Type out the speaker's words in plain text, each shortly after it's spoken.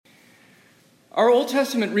Our Old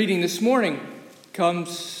Testament reading this morning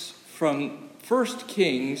comes from 1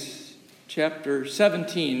 Kings chapter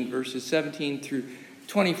 17, verses 17 through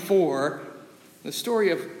 24, the story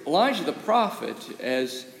of Elijah the prophet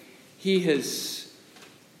as he has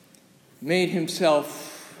made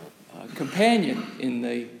himself a companion in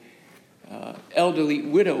the elderly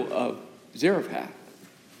widow of Zarephath.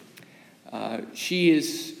 She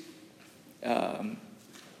is,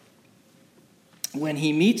 when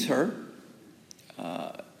he meets her,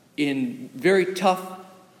 in very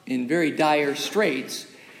dire straits,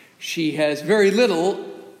 she has very little.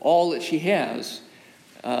 All that she has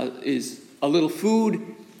is a little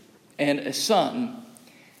food and a son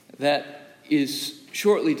that is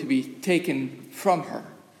shortly to be taken from her.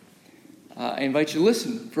 I invite you to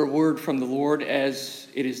listen for a word from the Lord as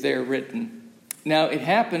it is there written. Now it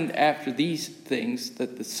happened after these things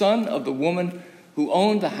that the son of the woman who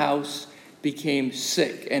owned the house became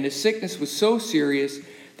sick, and his sickness was so serious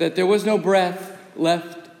that there was no breath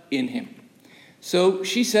left in him. So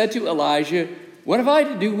she said to Elijah, "What have I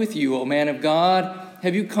to do with you, O man of God?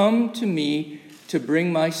 Have you come to me to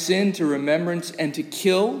bring my sin to remembrance and to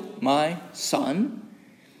kill my son?"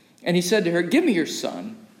 And he said to her, "Give me your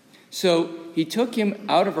son." So he took him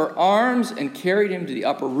out of her arms and carried him to the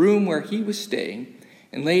upper room where he was staying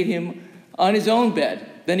and laid him on his own bed.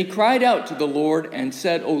 Then he cried out to the Lord and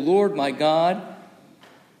said, "O Lord my God,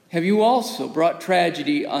 have you also brought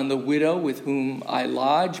tragedy on the widow with whom I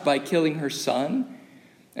lodge by killing her son?"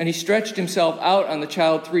 And he stretched himself out on the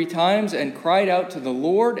child 3 times and cried out to the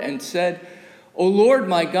Lord and said, "O Lord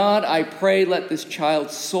my God, I pray, let this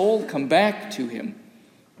child's soul come back to him."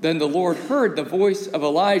 Then the Lord heard the voice of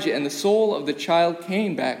Elijah, and the soul of the child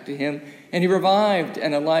came back to him, and he revived.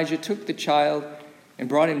 And Elijah took the child and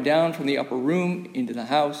brought him down from the upper room into the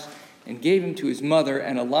house and gave him to his mother.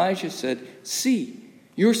 And Elijah said, "See,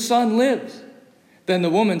 your son lives." Then the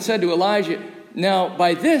woman said to Elijah, "Now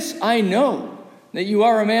by this I know that you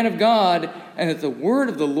are a man of God, and that the word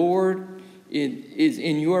of the Lord is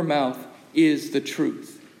in your mouth is the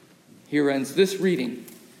truth." Here ends this reading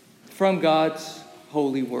from God's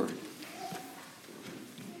holy word.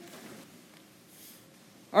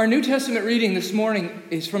 Our New Testament reading this morning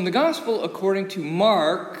is from the Gospel according to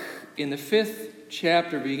Mark in the 5th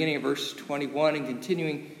chapter, beginning at verse 21 and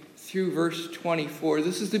continuing through verse 24.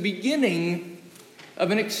 This is the beginning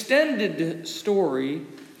of an extended story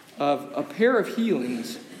of a pair of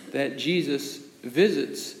healings that Jesus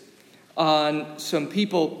visits on some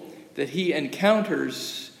people that he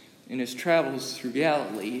encounters in his travels through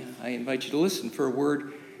Galilee. I invite you to listen for a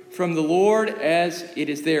word from the Lord as it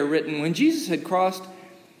is there written. When Jesus had crossed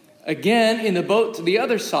again in the boat to the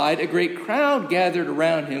other side, a great crowd gathered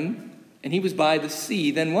around him, and he was by the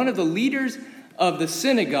sea. Then one of the leaders of the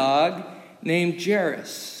synagogue, named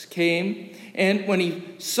Jairus, came, and when he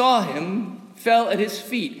saw him, fell at his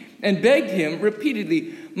feet and begged him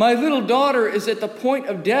repeatedly, "My little daughter is at the point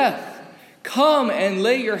of death. Come and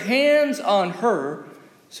lay your hands on her,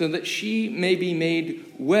 so that she may be made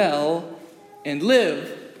well and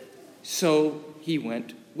live." So he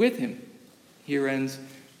went with him. Here ends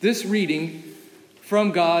this reading from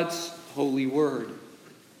God's holy word.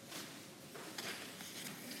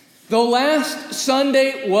 Though last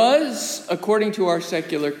Sunday was, according to our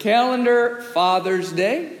secular calendar, Father's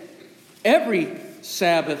Day, every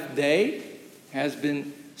Sabbath day has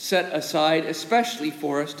been set aside especially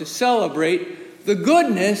for us to celebrate the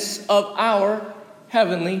goodness of our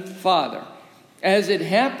Heavenly Father. As it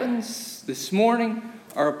happens, this morning,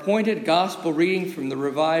 our appointed gospel reading from the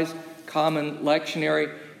Revised Common Lectionary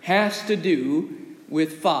has to do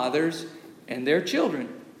with fathers and their children.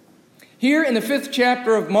 Here in the 5th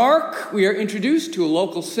chapter of Mark, we are introduced to a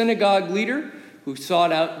local synagogue leader who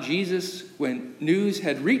sought out Jesus when news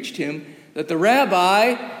had reached him that the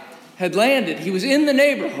rabbi had landed. He was in the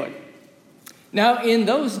neighborhood. Now, in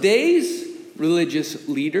those days, religious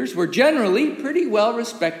leaders were generally pretty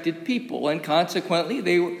well-respected people, and consequently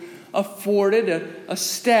they were afforded a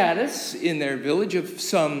status in their village of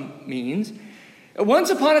some means. Once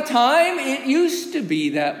upon a time, it used to be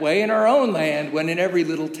that way in our own land, when in every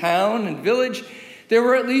little town and village there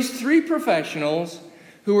were at least 3 professionals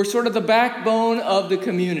who were sort of the backbone of the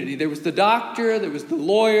community. There was the doctor, there was the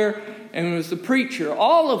lawyer, and there was the preacher,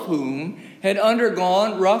 all of whom had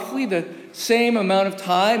undergone roughly the same amount of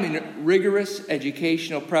time in rigorous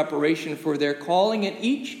educational preparation for their calling, and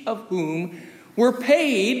each of whom were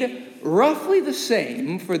paid roughly the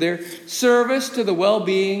same for their service to the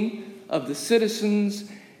well-being of the citizens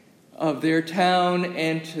of their town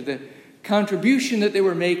and to the contribution that they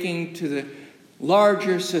were making to the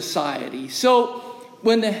larger society. So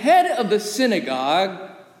when the head of the synagogue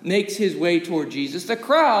makes his way toward Jesus, the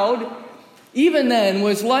crowd, even then,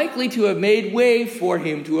 was likely to have made way for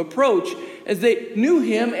him to approach, as they knew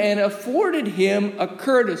him and afforded him a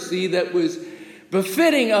courtesy that was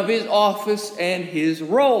befitting of his office and his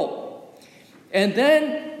role. And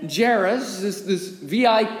then Jairus, this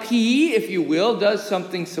VIP, if you will, does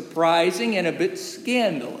something surprising and a bit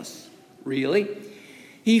scandalous, really.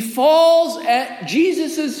 He falls at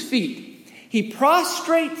Jesus' feet. He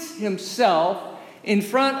prostrates himself in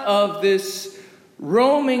front of this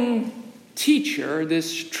roaming teacher,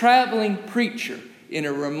 this traveling preacher, in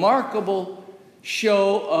a remarkable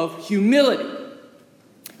show of humility.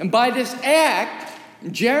 And by this act,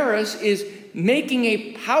 Jairus is making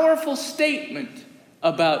a powerful statement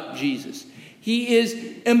about Jesus. He is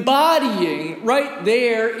embodying right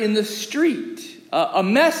there in the street a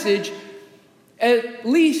message at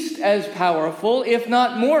least as powerful, if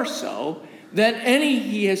not more so, than any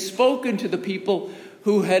he has spoken to the people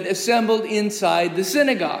who had assembled inside the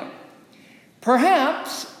synagogue.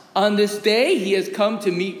 Perhaps on this day he has come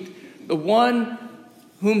to meet the one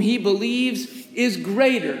whom he believes is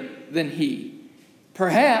greater than he.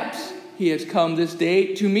 Perhaps he has come this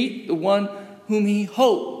day to meet the one whom he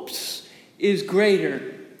hopes is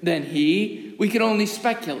greater than he. We can only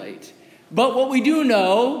speculate. But what we do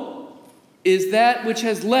know is that which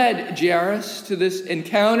has led Jairus to this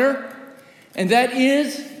encounter, and that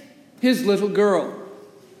is his little girl.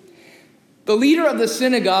 The leader of the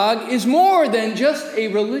synagogue is more than just a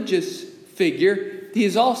religious figure. He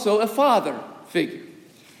is also a father figure.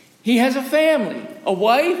 He has a family, a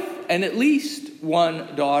wife, and at least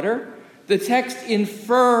one daughter. The text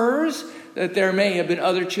infers that there may have been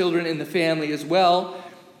other children in the family as well,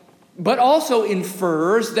 but also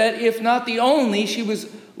infers that if not the only, she was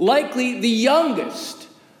likely the youngest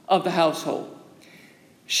of the household.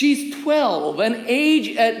 She's 12, an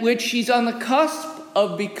age at which she's on the cusp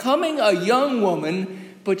of becoming a young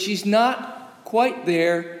woman, but she's not quite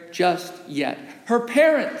there just yet. Her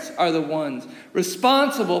parents are the ones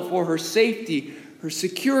responsible for her safety, her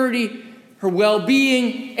security, her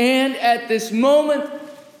well-being, and at this moment,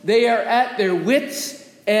 they are at their wits'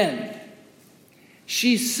 end.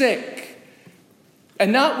 She's sick,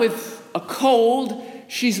 and not with a cold,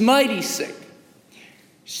 she's mighty sick.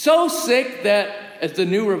 So sick that, as the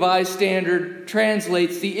New Revised Standard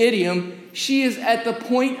translates the idiom, she is at the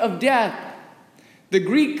point of death. The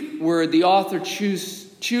Greek word the author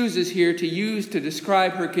chooses here to use to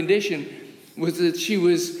describe her condition was that she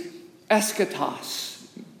was eschatos,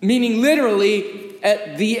 meaning literally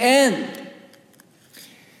at the end.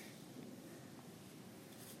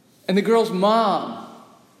 And the girl's mom,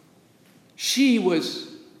 she was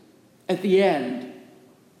at the end.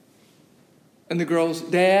 And the girl's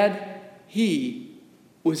dad, he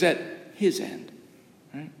was at his end.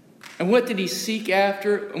 Right? And what did he seek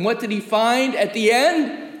after? And what did he find at the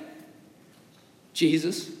end?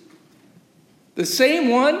 Jesus. The same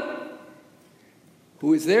one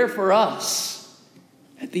who is there for us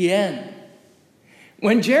at the end.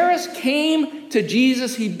 When Jairus came to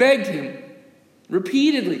Jesus, he begged him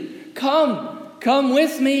repeatedly, come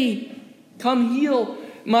with me. Come heal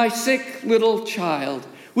my sick little child.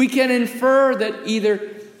 We can infer that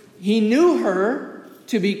either he knew her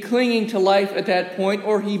to be clinging to life at that point,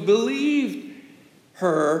 or he believed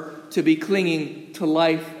her to be clinging to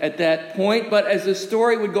life at that point. But as the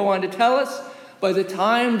story would go on to tell us, by the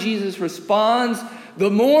time Jesus responds, the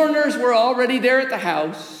mourners were already there at the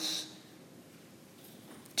house.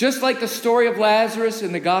 Just like the story of Lazarus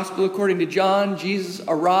in the Gospel according to John, Jesus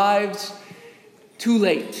arrives too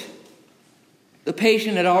late. The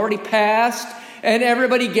patient had already passed, and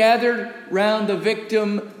everybody gathered round the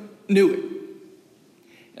victim knew it.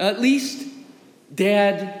 At least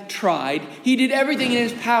Dad tried. He did everything in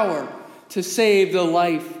his power to save the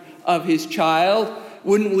life of his child.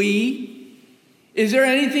 Wouldn't we? Is there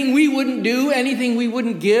anything we wouldn't do, anything we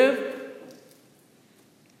wouldn't give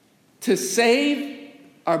to save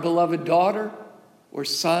our beloved daughter or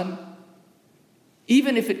son?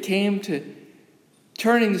 Even if it came to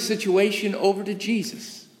turning the situation over to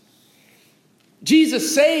Jesus.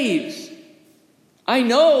 Jesus saves. I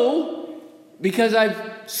know because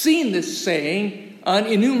I've seen this saying on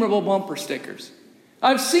innumerable bumper stickers.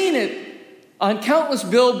 I've seen it on countless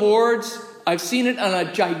billboards. I've seen it on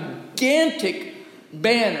a gigantic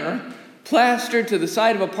banner plastered to the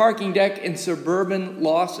side of a parking deck in suburban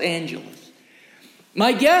Los Angeles.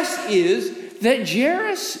 My guess is that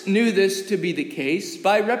Jairus knew this to be the case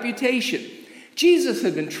by reputation. Jesus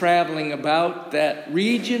had been traveling about that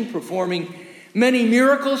region, performing many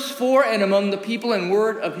miracles for and among the people, and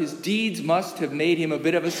word of his deeds must have made him a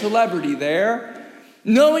bit of a celebrity there.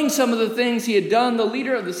 Knowing some of the things he had done, the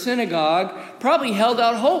leader of the synagogue probably held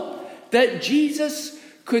out hope that Jesus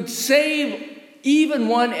could save even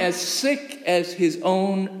one as sick as his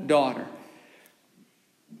own daughter.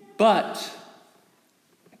 But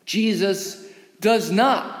Jesus does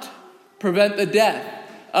not prevent the death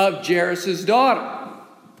of Jairus' daughter.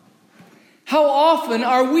 How often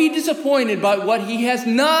are we disappointed by what he has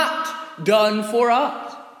not done for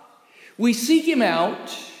us? We seek him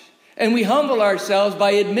out and we humble ourselves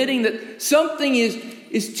by admitting that something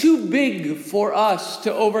is too big for us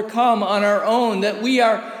to overcome on our own, that we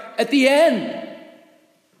are at the end.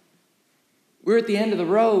 We're at the end of the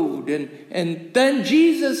road, and then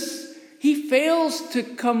Jesus, he fails to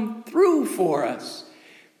come through for us.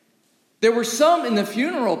 There were some in the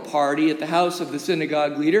funeral party at the house of the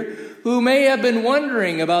synagogue leader who may have been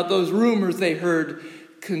wondering about those rumors they heard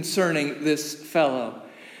concerning this fellow.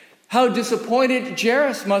 How disappointed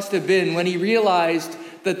Jairus must have been when he realized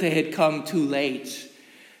that they had come too late.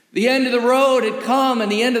 The end of the road had come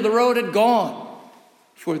and the end of the road had gone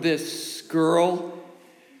for this girl.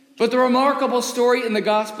 But the remarkable story in the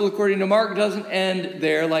Gospel according to Mark doesn't end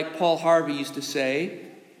there, like Paul Harvey used to say.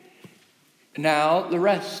 Now, the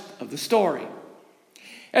rest of the story.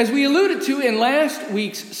 As we alluded to in last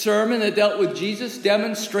week's sermon that dealt with Jesus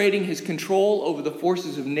demonstrating his control over the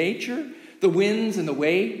forces of nature, the winds and the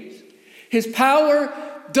waves, his power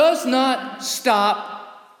does not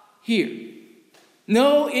stop here.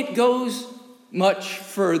 No, it goes much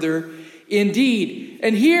further indeed.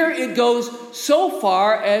 And here it goes so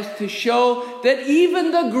far as to show that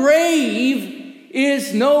even the grave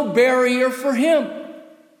is no barrier for him.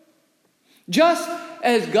 Just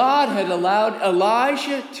as God had allowed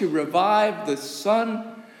Elijah to revive the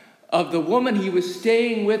son of the woman he was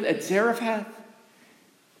staying with at Zarephath,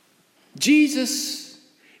 Jesus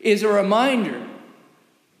is a reminder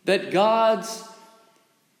that God's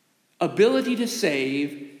ability to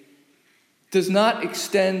save does not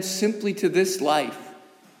extend simply to this life,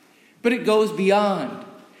 but it goes beyond,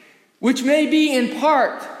 which may be in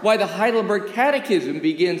part why the Heidelberg Catechism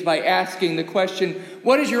begins by asking the question,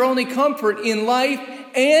 what is your only comfort in life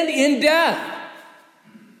and in death?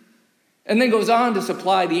 And then goes on to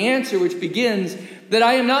supply the answer, which begins that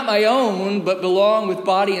I am not my own, but belong with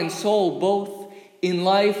body and soul, both in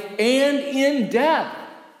life and in death,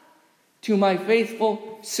 to my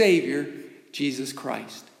faithful Savior, Jesus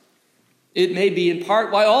Christ. It may be in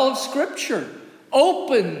part why all of Scripture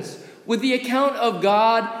opens with the account of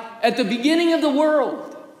God at the beginning of the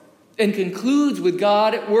world and concludes with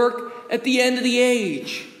God at work at the end of the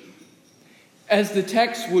age. As the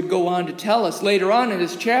text would go on to tell us later on in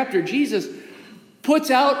this chapter, Jesus puts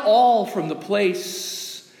out all from the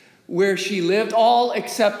place where she lived, all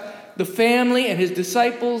except the family and his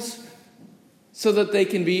disciples, so that they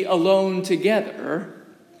can be alone together.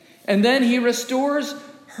 And then he restores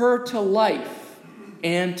her to life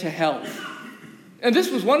and to health. And this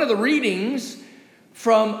was one of the readings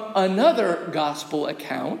from another gospel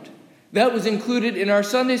account that was included in our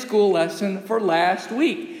Sunday school lesson for last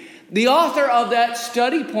week. The author of that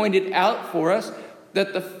study pointed out for us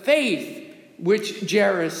that the faith which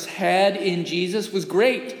Jairus had in Jesus was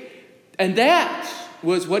great, and that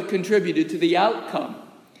was what contributed to the outcome.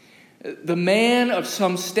 The man of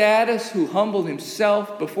some status who humbled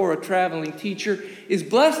himself before a traveling teacher is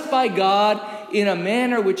blessed by God in a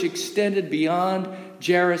manner which extended beyond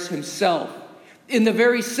Jairus himself, in the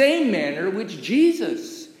very same manner which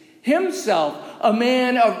Jesus himself, a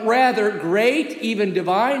man of rather great, even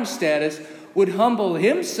divine status, would humble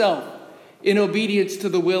himself in obedience to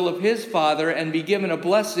the will of his Father and be given a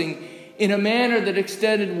blessing in a manner that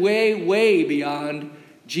extended way, way beyond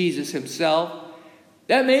Jesus himself.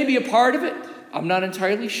 That may be a part of it. I'm not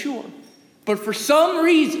entirely sure. But for some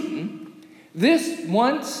reason, this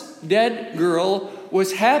once dead girl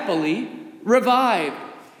was happily revived.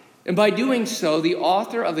 And by doing so, the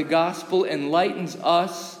author of the gospel enlightens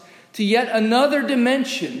us to yet another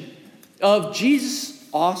dimension of Jesus'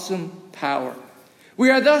 awesome power. We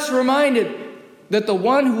are thus reminded that the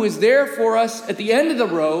one who is there for us at the end of the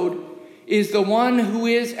road is the one who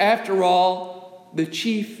is, after all, the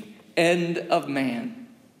chief end of man.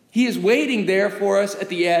 He is waiting there for us at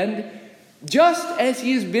the end, just as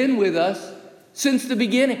he has been with us since the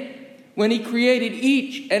beginning, when he created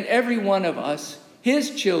each and every one of us,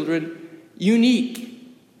 his children,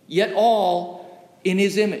 unique, yet all in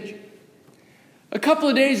his image. A couple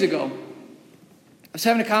of days ago, I was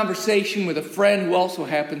having a conversation with a friend who also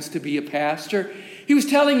happens to be a pastor. He was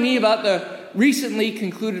telling me about the recently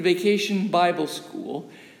concluded Vacation Bible School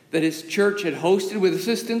that his church had hosted with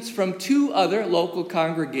assistance from 2 other local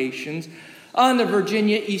congregations on the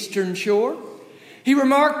Virginia Eastern Shore. He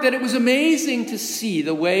remarked that it was amazing to see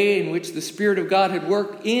the way in which the Spirit of God had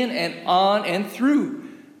worked in and on and through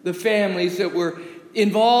the families that were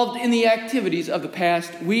involved in the activities of the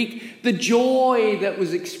past week, the joy that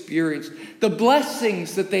was experienced, the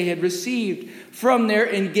blessings that they had received from their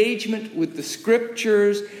engagement with the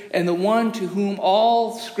Scriptures and the one to whom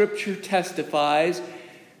all Scripture testifies.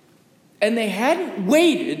 And they hadn't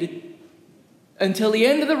waited until the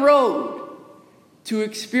end of the road to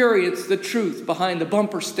experience the truth behind the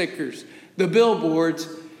bumper stickers, the billboards,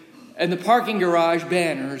 and the parking garage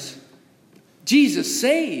banners. Jesus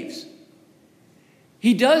saves.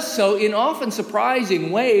 He does so in often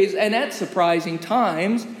surprising ways and at surprising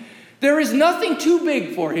times. There is nothing too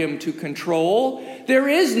big for him to control. There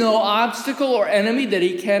is no obstacle or enemy that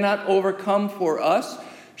he cannot overcome for us,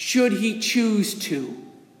 should he choose to.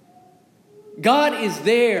 God is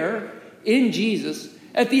there in Jesus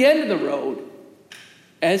at the end of the road,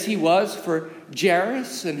 as he was for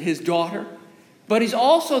Jairus and his daughter, but he's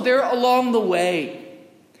also there along the way.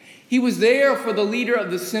 He was there for the leader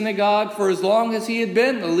of the synagogue for as long as he had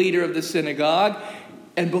been the leader of the synagogue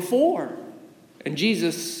and before. And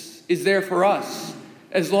Jesus is there for us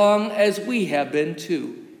as long as we have been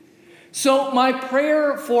too. So my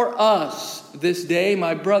prayer for us this day,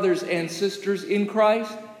 my brothers and sisters in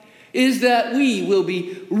Christ, is that we will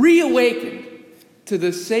be reawakened to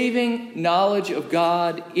the saving knowledge of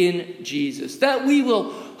God in Jesus, that we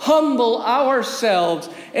will humble ourselves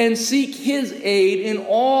and seek his aid in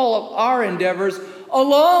all of our endeavors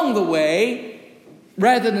along the way,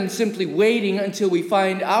 rather than simply waiting until we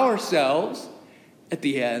find ourselves at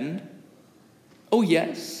the end. Oh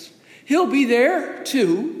yes, he'll be there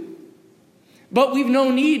too, but we've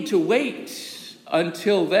no need to wait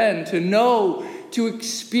until then to know, to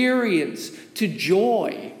experience, to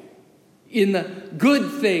joy in the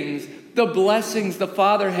good things, the blessings the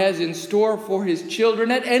Father has in store for his children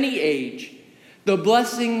at any age, the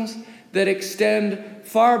blessings that extend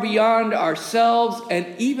far beyond ourselves and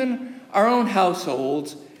even our own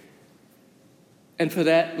households. And for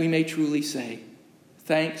that we may truly say,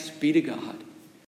 thanks be to God.